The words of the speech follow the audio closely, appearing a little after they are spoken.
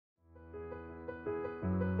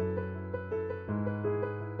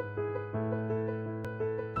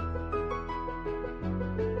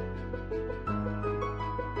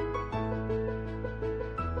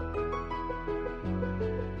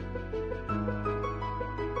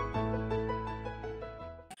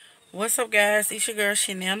What's up, guys? It's your girl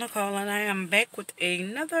Chanel Nicole, and I am back with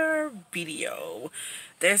another video.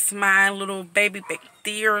 That's my little baby back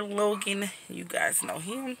there, Logan. You guys know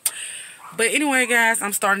him. But anyway, guys,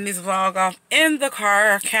 I'm starting this vlog off in the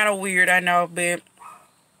car. Kind of weird, I know, but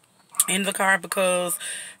in the car because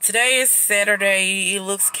today is Saturday. It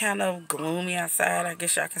looks kind of gloomy outside. I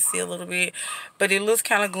guess y'all can see a little bit, but it looks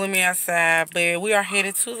kind of gloomy outside. But we are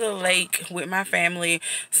headed to the lake with my family.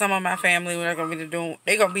 Some of my family, they're gonna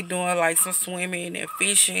be doing like some swimming and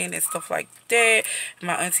fishing and stuff like that.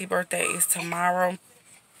 My auntie birthday is tomorrow,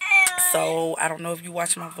 so I don't know if you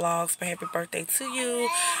watch my vlogs, but happy birthday to you.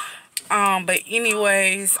 But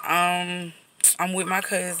anyways, I'm with my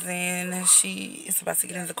cousin. She is about to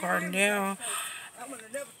get in the car now.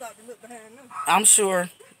 I'm sure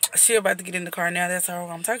she's about to get in the car now. That's her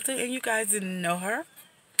I'm talking to, and you guys didn't know her.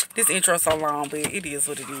 This intro so long, but it is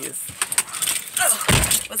what it is.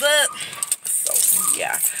 What's up? So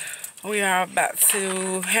yeah, we are about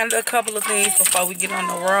to handle a couple of things before we get on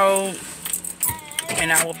the road,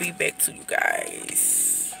 and I will be back to you guys.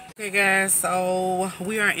 Okay, guys, so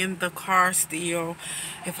we are in the car still.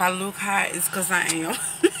 If I look hot, it's because I am.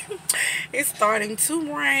 It's starting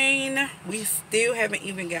to rain. We still haven't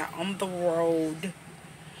even got on the road,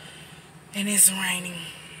 and it's raining.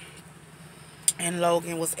 And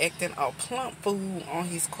Logan was acting a plump fool on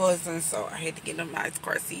his cousin, so I had to get him out his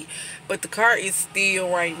car seat. But the car is still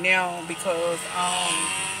right now because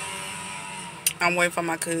I'm waiting for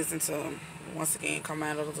my cousin to once again come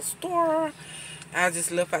out of the store. I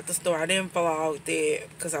just left out the store. I didn't vlog that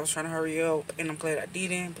because I was trying to hurry up, and I'm glad I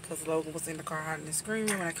didn't because Logan was in the car hiding and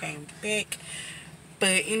screaming when I came back.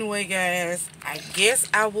 But anyway, guys, I guess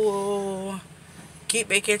I will get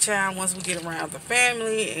back at y'all once we get around the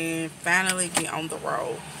family and finally get on the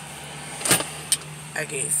road, I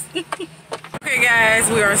guess. Okay, guys,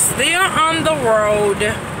 we are still on the road.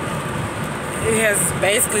 It has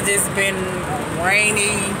basically just been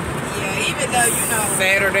rainy. Yeah, even though, you know,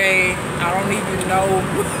 Saturday, I don't even know.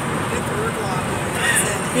 It's 3 o'clock.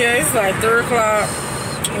 Yeah, it's like 3 o'clock.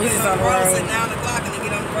 We just on the road. It's 9 o'clock and they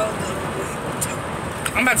get on the road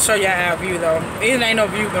till I'm about to show y'all our view, though. It ain't no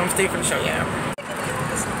view, but I'm still gonna show y'all.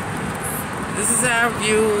 This is our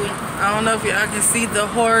view. I don't know if y'all can see the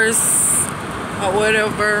horse or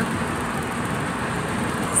whatever.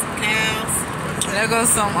 cows. There goes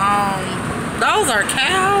some, those are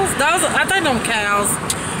cows? I think them cows.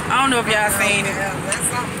 I don't know if y'all seen it.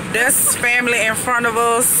 That's family in front of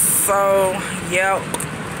us, so, yep.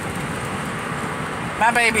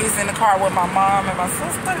 My baby's in the car with my mom and my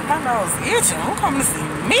sister. My nose itching. Who coming to see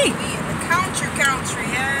me? We in the country,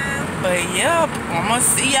 yeah. But, yep, I'm going to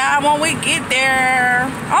see y'all when we get there.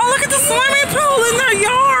 Oh, look at the swimming pool in their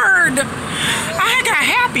yard. I got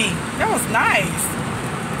happy. That was nice.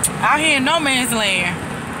 Out here in no man's land.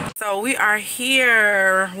 So, we are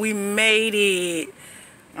here. We made it.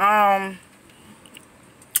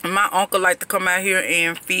 My uncle like to come out here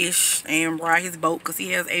and fish and ride his boat because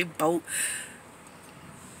he has a boat.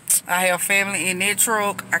 I have family in that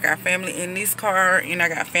truck. I got family in this car, and I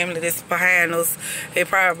got family that's behind us. They're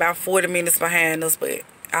probably about 40 minutes behind us, but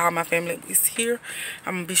all my family is here.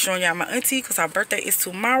 I'm gonna be showing y'all my auntie because her birthday is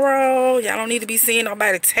tomorrow. Y'all don't need to be seeing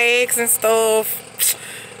nobody tags and stuff.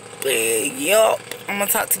 But yup, I'm gonna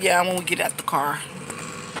talk to y'all when we get out the car.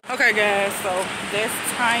 Okay, guys, so that's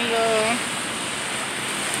Tanya.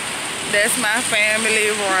 That's my family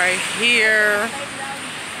right here.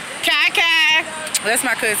 Kai. That's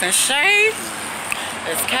my cousin Shay.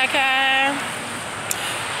 That's Kai.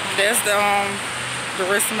 That's the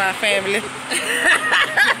rest of my family.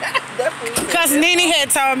 Cause Nene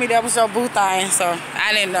had told me that was your boo thing, so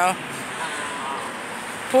I didn't know.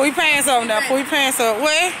 Pull your pants up now. Pull your pants up.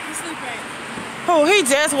 Where? Oh, he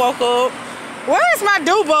just woke up. Where's my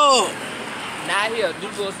do-bug? Not here.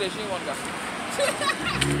 Do-bug said she didn't want to go.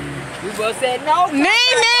 Do-bug said no.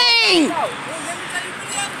 Nene! No.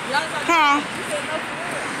 Huh?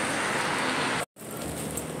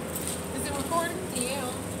 Is it recording?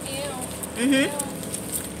 Yeah. Mm-hmm.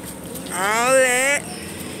 All that.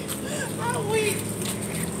 Oh, weak.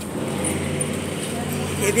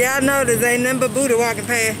 If y'all notice, ain't nothing but booty walking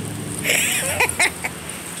past.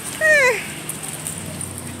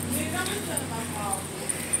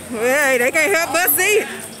 Well, hey, they can't help but see it.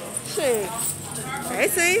 Shit. They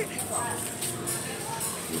see it.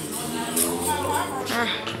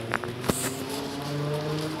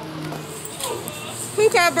 Who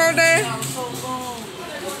got birthday?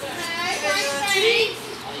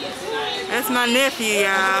 That's my nephew,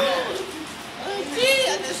 y'all.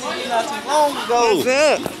 What's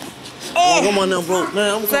up? Oh, come on now, bro.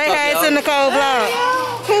 Man, Say hey to Nicole Vlog.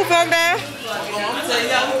 Who birthday?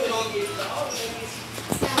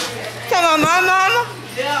 no, no, no, no.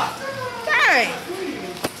 Yeah. Dang.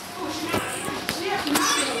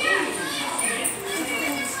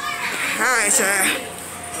 Alright, child.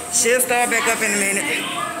 She'll start back up in a minute.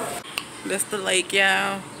 That's the lake,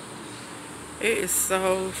 y'all. It is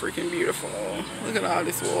so freaking beautiful. Look at all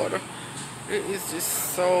this water. It is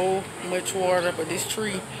just so much water, but this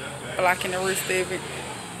tree blocking the rest of it.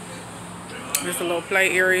 There's a little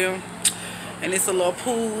play area, and it's a little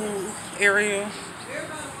pool area.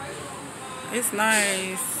 It's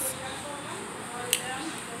nice.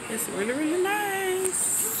 It's really, really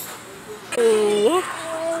nice. Ooh,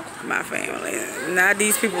 my family. Not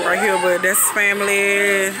these people right here, but that's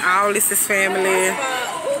family. All this is family.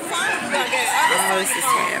 All this is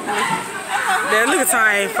family. That look at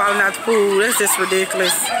Ty falling out the pool. That's just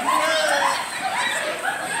ridiculous.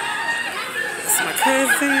 It's my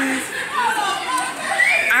cousin.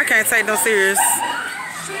 I can't take no serious.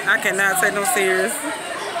 I cannot take no serious.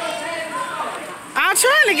 I'm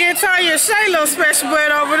trying to get Tanya Shay little special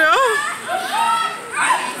butt over there.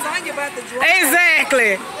 Tanya about to drop.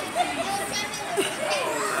 Exactly.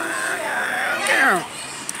 Yeah.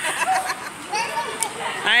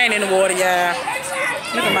 I ain't in the water, y'all.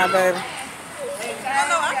 Look at my baby. I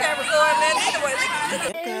know I can't record that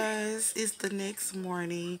anyway. Guys, it's the next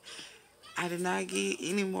morning. I did not get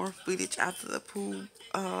any more footage after the pool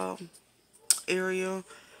area.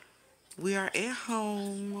 We are at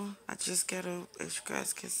home. I just got up. As you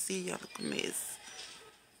guys can see, I look a mess.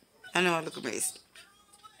 I know I look a mess.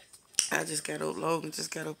 I just got up. Logan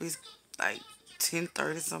just got up. It's like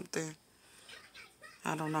 10:30 something.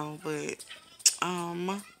 I don't know, but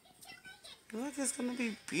look, it's gonna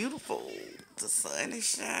be beautiful. The sun is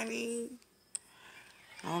shining.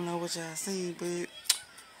 I don't know what y'all seen, but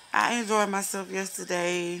I enjoyed myself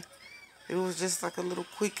yesterday. It was just like a little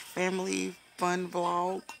quick family fun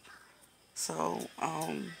vlog. So,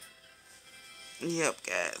 yep,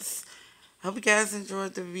 guys. Hope you guys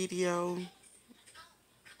enjoyed the video.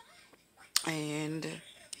 And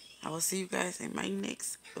I will see you guys in my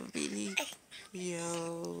next video.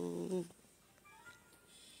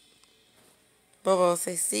 Bobo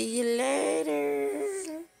say, see you later.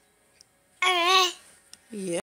 Yeah.